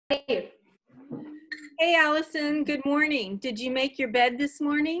Hey, Allison, good morning. Did you make your bed this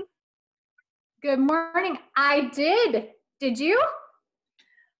morning? good morning. I did. Did you?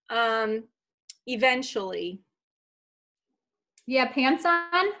 Eventually. You have pants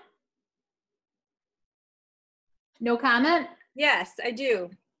on? No comment? Yes, I do.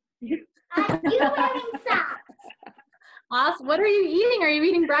 Are you wearing socks? Awesome. What are you eating? Are you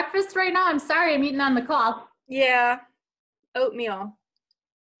eating breakfast right now? I'm sorry, I'm eating on the call. Yeah, oatmeal.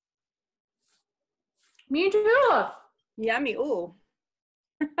 Me too. Yummy. Ooh.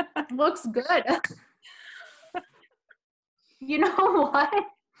 Looks good. You know what?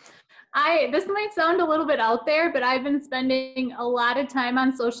 This might sound a little bit out there, but I've been spending a lot of time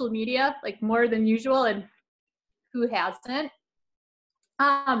on social media, like more than usual, and who hasn't?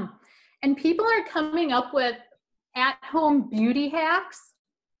 And people are coming up with at-home beauty hacks.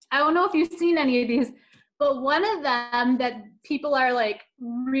 I don't know if you've seen any of these, but one of them that people are like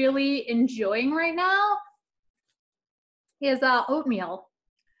really enjoying right now is oatmeal.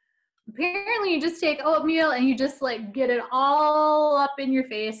 Apparently you just take oatmeal and you just like get it all up in your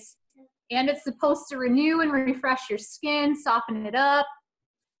face, and it's supposed to renew and refresh your skin, soften it up.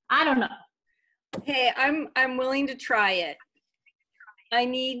 I don't know. Hey, I'm willing to try it. I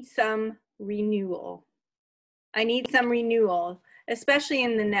need some renewal. Especially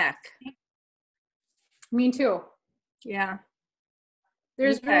in the neck. Me too. Yeah.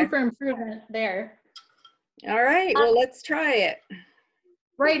 There's Okay. room for improvement there. All right, well, let's try it.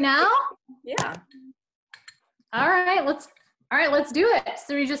 Right now? Yeah. All right, let's do it.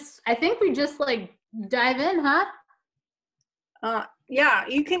 So I think we just like dive in, huh? Yeah,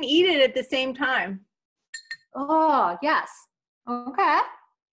 you can eat it at the same time. Oh, yes. Okay.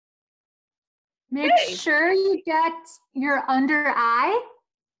 Make sure you get your under eye.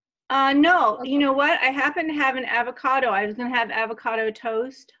 No, you know what? I happen to have an avocado. I was going to have avocado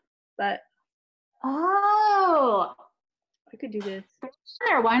toast, but Oh. I could do this.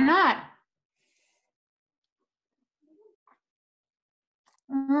 There, why not?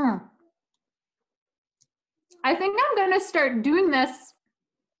 I think I'm going to start doing this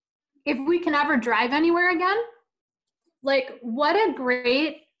if we can ever drive anywhere again. Like, what a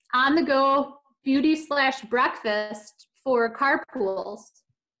great on-the-go beauty/breakfast for carpools.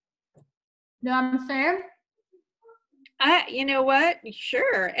 Know what I'm saying? You know what?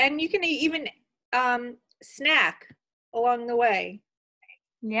 Sure. And you can even snack along the way.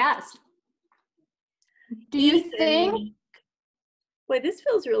 Yes. Do you think? Boy, this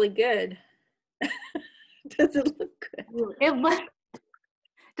feels really good. Does it look good?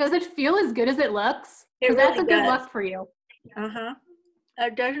 Does it feel as good as it looks? Because that's a good look for you. Uh-huh.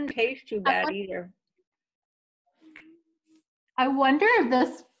 It doesn't taste too bad either. I wonder if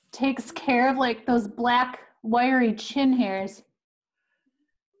this takes care of like those black wiry chin hairs.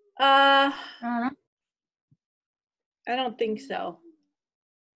 I don't think so.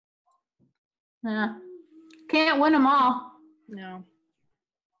 Can't win them all. No.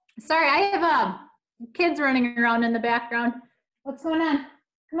 Sorry, I have kids running around in the background. What's going on?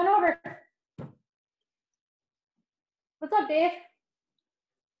 Come on over. What's up, Dave?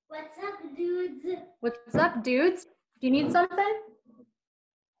 What's up, dudes? What's up, dudes? Do you need something?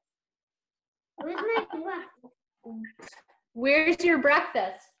 Where's my breakfast? Where's your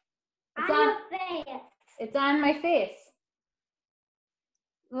breakfast? It's on your face. It's on my face.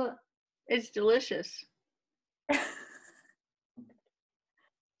 Look, it's delicious.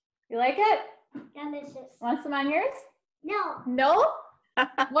 You like it? Delicious. Want some on yours? No. No?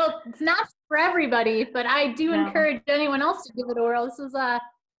 Well, it's not for everybody, but I do encourage anyone else to give it a whirl. This is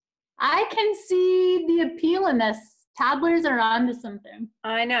I can see the appeal in this. Toddlers are onto something.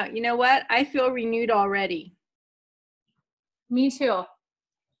 I know. You know what? I feel renewed already. Me too.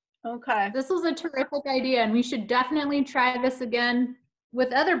 Okay. This was a terrific idea, and we should definitely try this again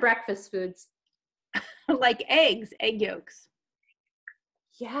with other breakfast foods. Like egg yolks.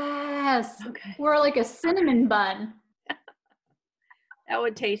 Yes. Okay. Or like a cinnamon bun. That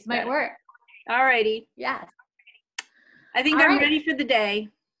would taste Might better. work. All righty. Yes. I think I'm ready for the day.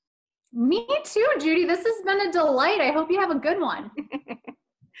 Me too, Judy. This has been a delight. I hope you have a good one.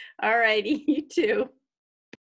 All righty. You too.